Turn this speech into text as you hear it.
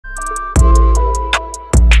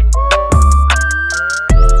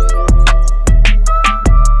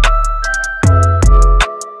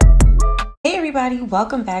everybody,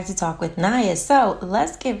 welcome back to Talk with Nia. So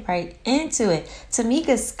let's get right into it.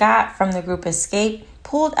 Tamika Scott from the group Escape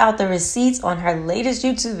pulled out the receipts on her latest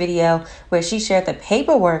YouTube video where she shared the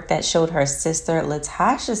paperwork that showed her sister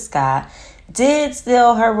LaTocha Scott did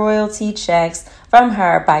steal her royalty checks from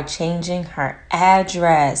her by changing her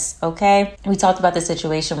address. Okay, we talked about the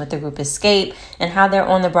situation with the group Escape and how they're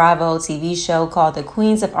on the Bravo TV show called The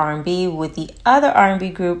Queens of R&B with the other R&B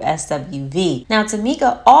group SWV. Now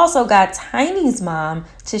Tamika also got Tiny's mom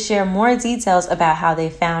to share more details about how they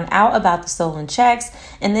found out about the stolen checks,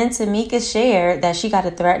 and then Tamika shared that she got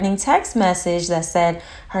a threatening text message that said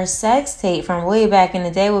her sex tape from way back in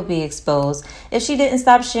the day would be exposed if she didn't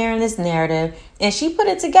stop sharing this narrative. And she put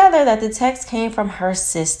it together that the text came from her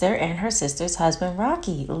sister and her sister's husband,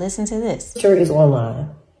 Rocky. Listen to this. Sister is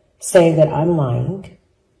online saying that I'm lying.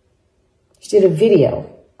 She did a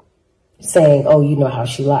video saying, oh, you know how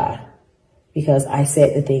she lied, because I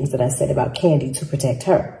said the things that I said about Candy to protect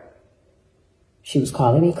her. She was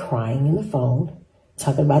calling me crying in the phone,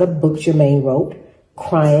 talking about a book Jermaine wrote,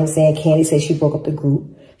 crying, saying Candy said she broke up the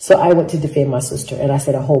group. So I went to defend my sister and I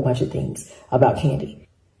said a whole bunch of things about Candy.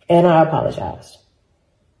 And I apologized.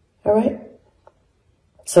 All right.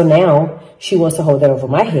 So now she wants to hold that over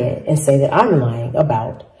my head and say that I'm lying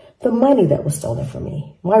about the money that was stolen from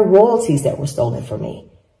me, my royalties that were stolen from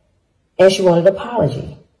me. And she wanted an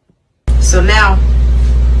apology. So now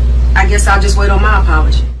I guess I'll just wait on my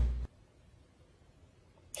apology.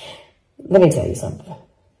 Let me tell you something.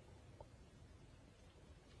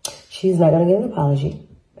 She's not going to get an apology.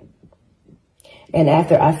 And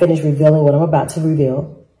after I finish revealing what I'm about to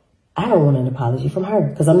reveal, I don't want an apology from her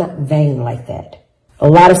because I'm not vain like that. A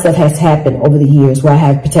lot of stuff has happened over the years where I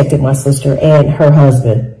have protected my sister and her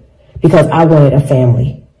husband because I wanted a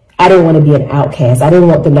family. I didn't want to be an outcast. I didn't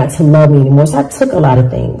want them not to love me anymore. So I took a lot of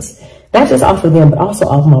things, not just off of them, but also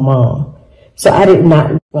off my mom. So I did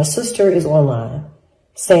not. My sister is online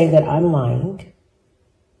saying that I'm lying.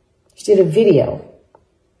 She did a video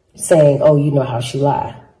saying, oh, you know how she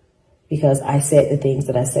lied, because I said the things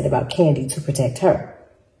that I said about Candy to protect her.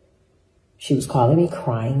 She was calling me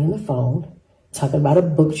crying in the phone, talking about a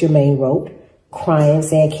book Jermaine wrote, crying,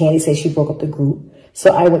 saying Candy said she broke up the group.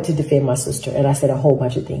 So I went to defend my sister and I said a whole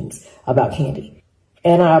bunch of things about Candy.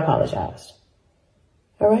 And I apologized.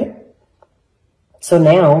 All right. So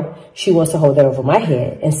now she wants to hold that over my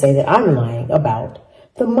head and say that I'm lying about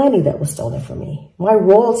the money that was stolen from me, my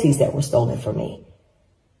royalties that were stolen from me.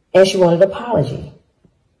 And she wanted an apology.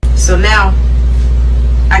 So now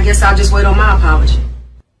I guess I'll just wait on my apology.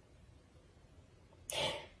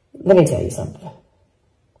 Let me tell you something.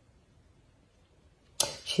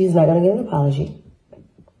 She's not going to get an apology.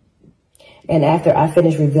 And after I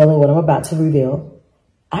finish revealing what I'm about to reveal,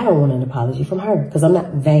 I don't want an apology from her because I'm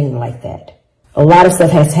not vain like that. A lot of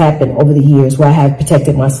stuff has happened over the years where I have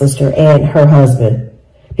protected my sister and her husband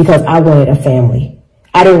because I wanted a family.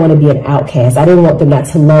 I didn't want to be an outcast. I didn't want them not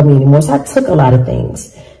to love me anymore. So I took a lot of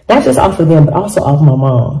things, not just off of them, but also off my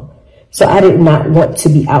mom. So I did not want to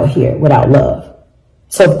be out here without love.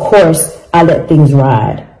 So, of course, I let things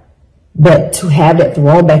ride. But to have that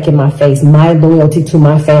thrown back in my face, my loyalty to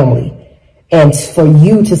my family, and for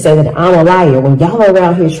you to say that I'm a liar when y'all are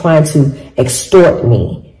around here trying to extort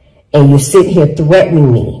me and you're sitting here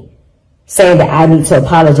threatening me, saying that I need to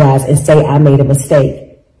apologize and say I made a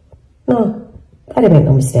mistake. No, I didn't make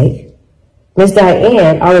no mistake. Miss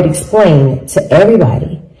Diane already explained to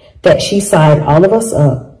everybody that she signed all of us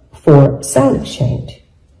up for sound exchange.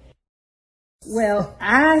 Well,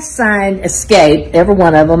 I signed Escape, every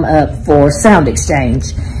one of them, up for sound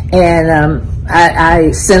exchange. And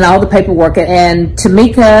I sent all the paperwork. And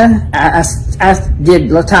Tamika, I did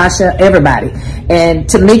LaTocha, everybody. And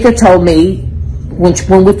Tamika told me, when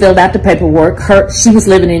we filled out the paperwork, she was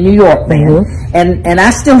living in New York then. Mm-hmm. And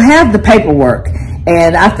I still have the paperwork.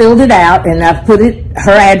 And I filled it out, and I put it,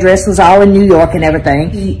 her address was all in New York and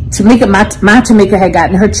everything. Tamika, my Tamika had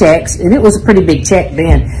gotten her checks, and it was a pretty big check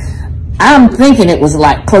then. I'm thinking it was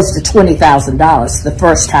like close to $20,000 the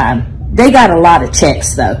first time. They got a lot of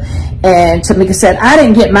checks though. And Tamika said, I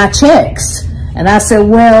didn't get my checks. And I said,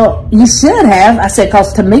 well, you should have. I said,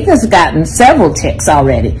 because Tamika's gotten several checks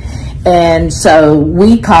already. And so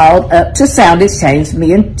we called up to Sound Exchange.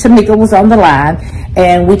 Me and Tamika was on the line.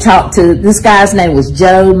 And we talked to, this guy's name was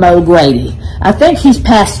Joe Mo Grady. I think he's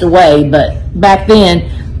passed away, but back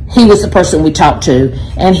then, he was the person we talked to,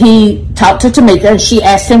 and he talked to Tamika, and she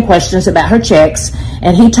asked him questions about her checks,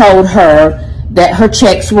 and he told her that her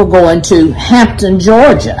checks were going to Hampton,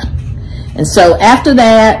 Georgia. And so after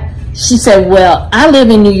that, she said, well, I live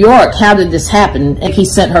in New York. How did this happen? And he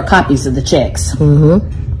sent her copies of the checks.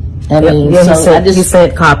 Mm-hmm. I mean, yeah, so he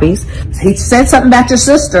sent copies. He said something about your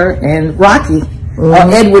sister and Rocky. Or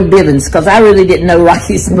Edward Bivens, because I really didn't know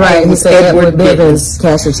Rocky's name. Right, he said Edward Bivens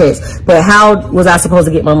cash your checks. But how was I supposed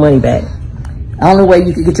to get my money back? The only way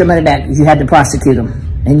you could get your money back is you had to prosecute them.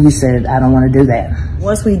 And you said, I don't want to do that.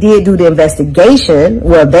 Once we did do the investigation,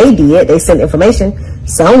 well, they sent information.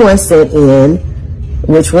 Someone sent in,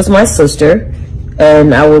 which was my sister,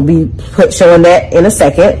 and I will be showing that in a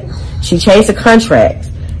second. She changed the contract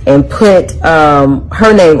and put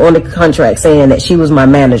her name on the contract saying that she was my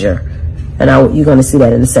manager. And you're going to see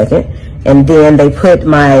that in a second. And then they put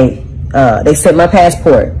they sent my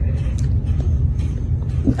passport.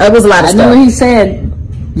 It was a lot of stuff. I know he said,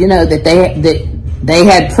 you know, that they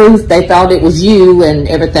had proof. They thought it was you and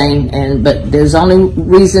everything. But there's only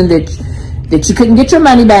reason that you couldn't get your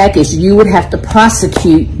money back is you would have to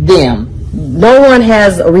prosecute them. No one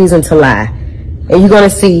has a reason to lie. And you're going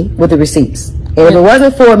to see with the receipts. And if it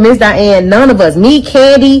wasn't for Miss Diane, none of us, me,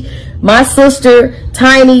 Candy, my sister,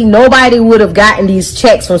 Tiny, nobody would have gotten these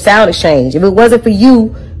checks from Sound Exchange. If it wasn't for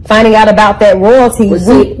you finding out about that royalty.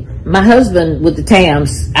 My husband with the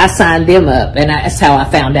TAMs, I signed them up, and that's how I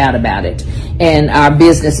found out about it. And our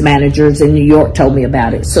business managers in New York told me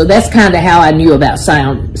about it. So that's kind of how I knew about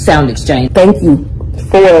Sound Exchange. Thank you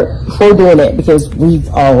for doing that, because we're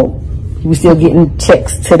still getting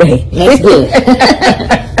checks today. That's good.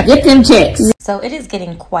 Get them checks. So it is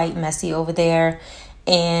getting quite messy over there.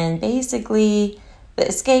 And basically, the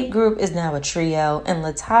Escape group is now a trio, and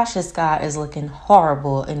LaTocha Scott is looking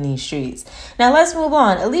horrible in these streets. Now let's move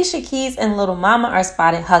on. Alicia Keys and Little Mama are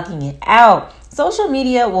spotted hugging it out. Social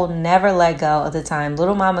media will never let go of the time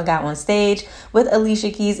Little Mama got on stage with Alicia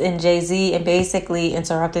Keys and Jay-Z and basically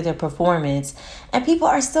interrupted their performance. And people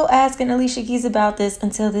are still asking Alicia Keys about this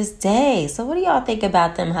until this day. So what do y'all think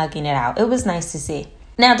about them hugging it out? It was nice to see.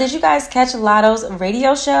 Now, did you guys catch Lotto's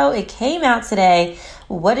radio show? It came out today.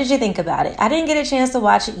 What did you think about it? I didn't get a chance to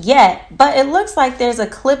watch it yet, but it looks like there's a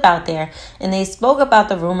clip out there, and they spoke about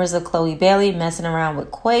the rumors of Chloe Bailey messing around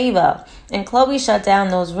with Quavo, and Chloe shut down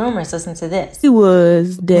those rumors. Listen to this. It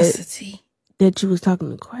was that you was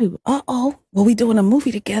talking to Quavo. Uh-oh. Well, we doing a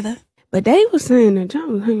movie together. But they were saying that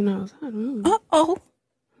John was hanging outside. Uh-oh.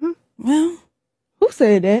 Well, who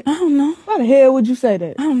said that? I don't know. Why the hell would you say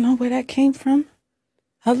that? I don't know where that came from.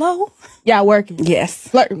 Hello? Yeah, working. Yes.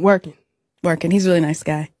 Flirting, working. He's a really nice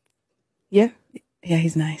guy. Yeah? Yeah,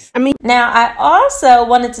 he's nice. Now, I also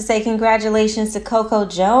wanted to say congratulations to Coco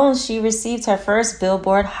Jones. She received her first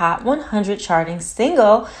Billboard Hot 100 charting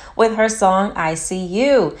single with her song, I See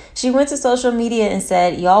You. She went to social media and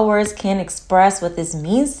said, y'all words can't express what this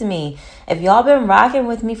means to me. If y'all been rocking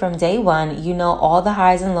with me from day one, you know all the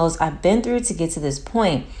highs and lows I've been through to get to this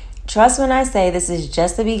point. Trust when I say this is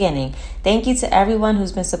just the beginning. Thank you to everyone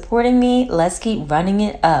who's been supporting me. Let's keep running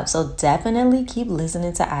it up. So definitely keep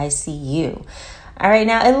listening to I See You. All right,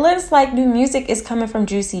 now it looks like new music is coming from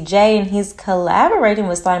Juicy J, and he's collaborating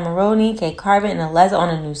with Sly Maroney, Kay Carbon, and Aleza on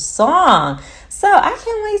a new song. So I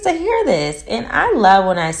can't wait to hear this. And I love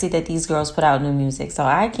when I see that these girls put out new music. So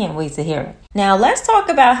I can't wait to hear it. Now let's talk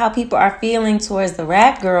about how people are feeling towards the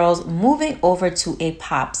rap girls moving over to a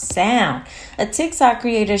pop sound. A TikTok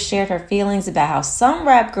creator shared her feelings about how some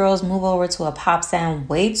rap girls move over to a pop sound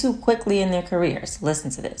way too quickly in their careers. Listen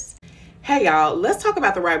to this. Hey y'all, let's talk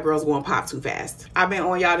about the rap girls going pop too fast. I've been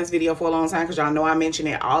on y'all this video for a long time because y'all know I mention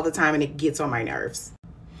it all the time and it gets on my nerves.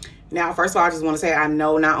 Now, first of all, I just want to say I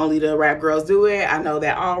know not only the rap girls do it, I know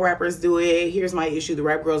that all rappers do it. Here's my issue. The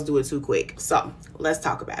rap girls do it too quick. So let's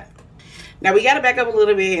talk about it. Now, we got to back up a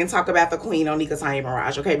little bit and talk about the queen, Onika Tanya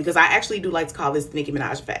Mirage, okay? Because I actually do like to call this Nicki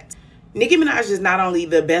Minaj effect. Nicki Minaj is not only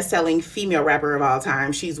the best-selling female rapper of all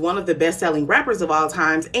time, she's one of the best-selling rappers of all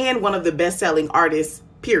times and one of the best-selling artists,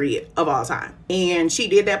 period, of all time. And she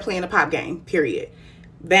did that playing the pop game, period.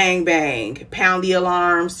 Bang Bang, Pound the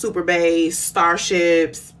Alarm, Super Bass,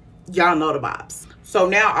 Starships, y'all know the bops. So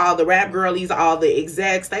now all the rap girlies, all the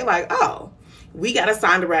execs, they like, oh, we got to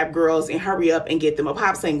sign the rap girls and hurry up and get them a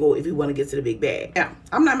pop single if we want to get to the big bag. Now,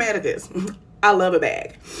 I'm not mad at this. I love a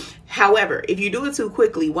bag. However, if you do it too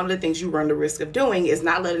quickly, one of the things you run the risk of doing is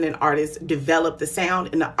not letting an artist develop the sound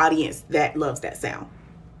and the audience that loves that sound.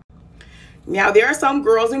 Now, there are some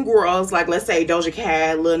girls and girls, like let's say Doja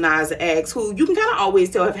Cat, Lil Nas X, who you can kind of always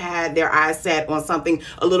tell have had their eyes set on something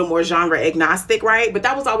a little more genre agnostic, right? But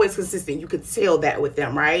that was always consistent. You could tell that with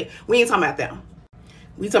them, right? We ain't talking about them.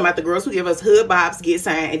 We talking about the girls who give us hood bops, get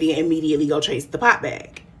signed, and then immediately go chase the pop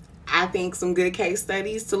bag. I think some good case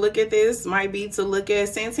studies to look at this might be to look at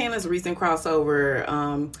Santana's recent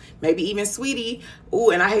crossover, maybe even Sweetie. Ooh,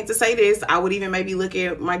 and I hate to say this, I would even maybe look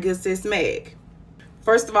at my good sis Meg.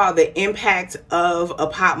 First of all, the impact of a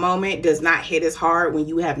pop moment does not hit as hard when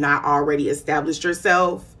you have not already established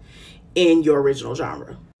yourself in your original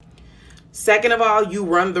genre. Second of all, you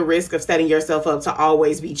run the risk of setting yourself up to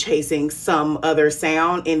always be chasing some other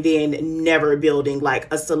sound and then never building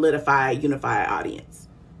like a solidified, unified audience.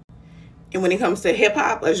 And when it comes to hip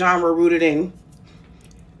hop, a genre rooted in,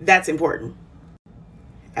 that's important.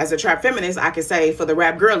 As a trap feminist, I can say for the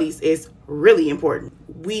rap girlies, it's really important.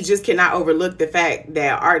 We just cannot overlook the fact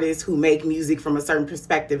that artists who make music from a certain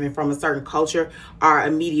perspective and from a certain culture are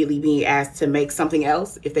immediately being asked to make something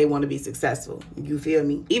else if they want to be successful. You feel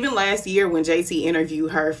me? Even last year when JT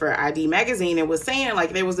interviewed her for ID Magazine and was saying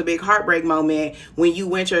like there was a big heartbreak moment when you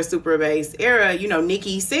went your super bass era, you know,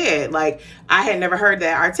 Nicki said like, I had never heard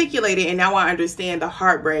that articulated and now I understand the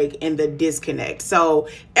heartbreak and the disconnect. So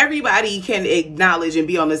everybody can acknowledge and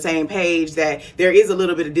be on the same page that there is a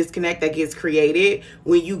little bit of disconnect that gets created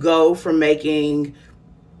when you go from making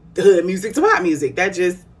hood music to pop music. That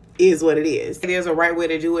just is what it is. There's a right way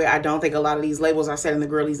to do it. I don't think a lot of these labels are setting the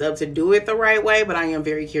girlies up to do it the right way, but I am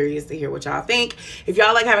very curious to hear what y'all think. If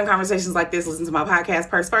y'all like having conversations like this, listen to my podcast,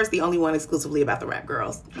 Purse First, the only one exclusively about the rap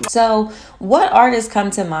girls. So what artists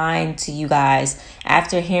come to mind to you guys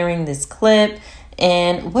after hearing this clip?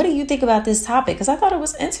 And what do you think about this topic? Because I thought it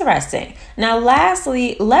was interesting. Now,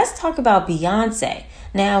 lastly, let's talk about Beyonce.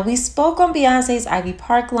 Now, we spoke on Beyonce's Ivy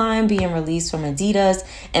Park line being released from Adidas,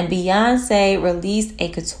 and Beyonce released a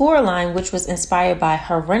couture line which was inspired by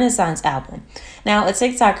her Renaissance album. Now, a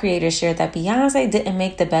TikTok creator shared that Beyonce didn't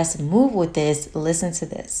make the best move with this. Listen to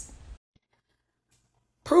this.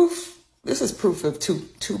 This is proof of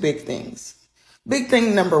two big things. Big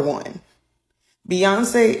thing number one,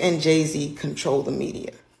 Beyonce and Jay-Z control the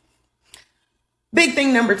media. Big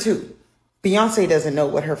thing number two, Beyonce doesn't know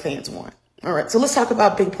what her fans want. All right, so let's talk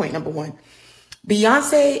about big point number one.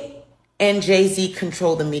 Beyonce and Jay-Z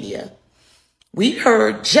control the media. We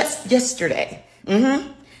heard just yesterday that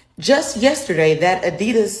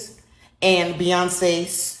Adidas and Beyonce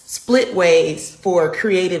split ways for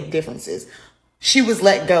creative differences. She was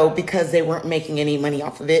let go because they weren't making any money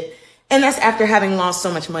off of it. And that's after having lost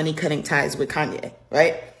so much money cutting ties with Kanye,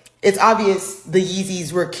 right? It's obvious the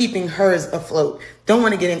Yeezys were keeping hers afloat. Don't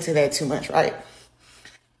want to get into that too much, right?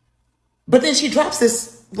 But then she drops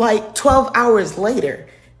this like 12 hours later.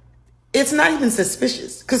 It's not even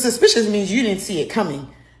suspicious, because suspicious means you didn't see it coming.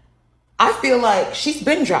 I feel like she's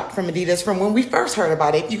been dropped from Adidas from when we first heard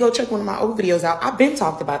about it. If you go check one of my old videos out, I've been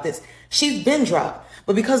talked about this. She's been dropped.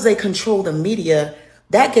 But because they control the media,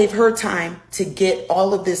 that gave her time to get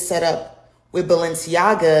all of this set up with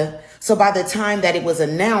Balenciaga. So by the time that it was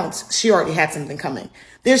announced, she already had something coming.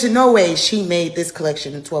 There's no way she made this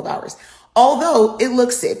collection in 12 hours. Although it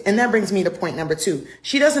looks it. And that brings me to point number two.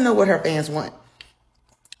 She doesn't know what her fans want.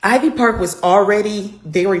 Ivy Park was already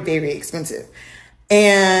very, very expensive.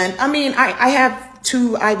 And I mean, I have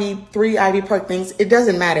three Ivy Park things. It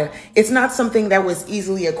doesn't matter. It's not something that was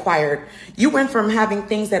easily acquired. You went from having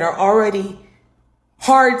things that are already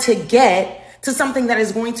hard to get to something that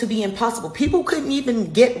is going to be impossible. People couldn't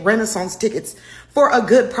even get Renaissance tickets for a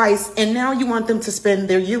good price. And now you want them to spend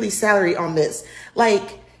their yearly salary on this.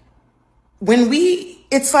 Like,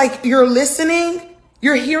 it's like you're listening,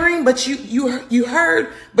 you're hearing, but you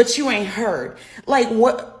heard, but you ain't heard. Like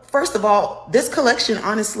what? First of all, this collection,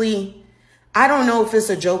 honestly, I don't know if it's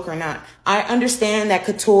a joke or not. I understand that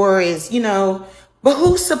couture is, but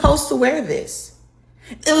who's supposed to wear this?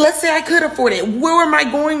 And let's say I could afford it. Where am I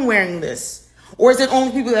going wearing this? Or is it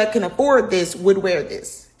only people that can afford this would wear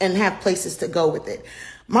this and have places to go with it?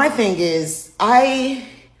 My thing is, it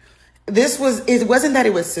wasn't that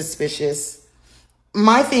it was suspicious.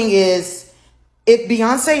 My thing is, if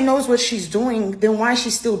Beyonce knows what she's doing, then why is she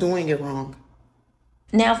still doing it wrong?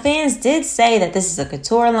 Now, fans did say that this is a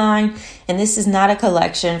couture line and this is not a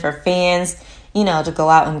collection for fans, to go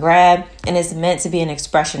out and grab, and it's meant to be an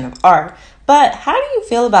expression of art. But how do you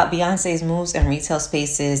feel about Beyonce's moves in retail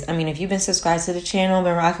spaces? I mean, if you've been subscribed to the channel,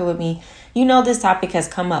 been rocking with me, this topic has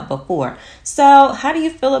come up before. So how do you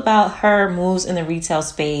feel about her moves in the retail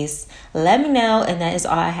space? Let me know. And that is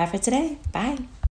all I have for today. Bye.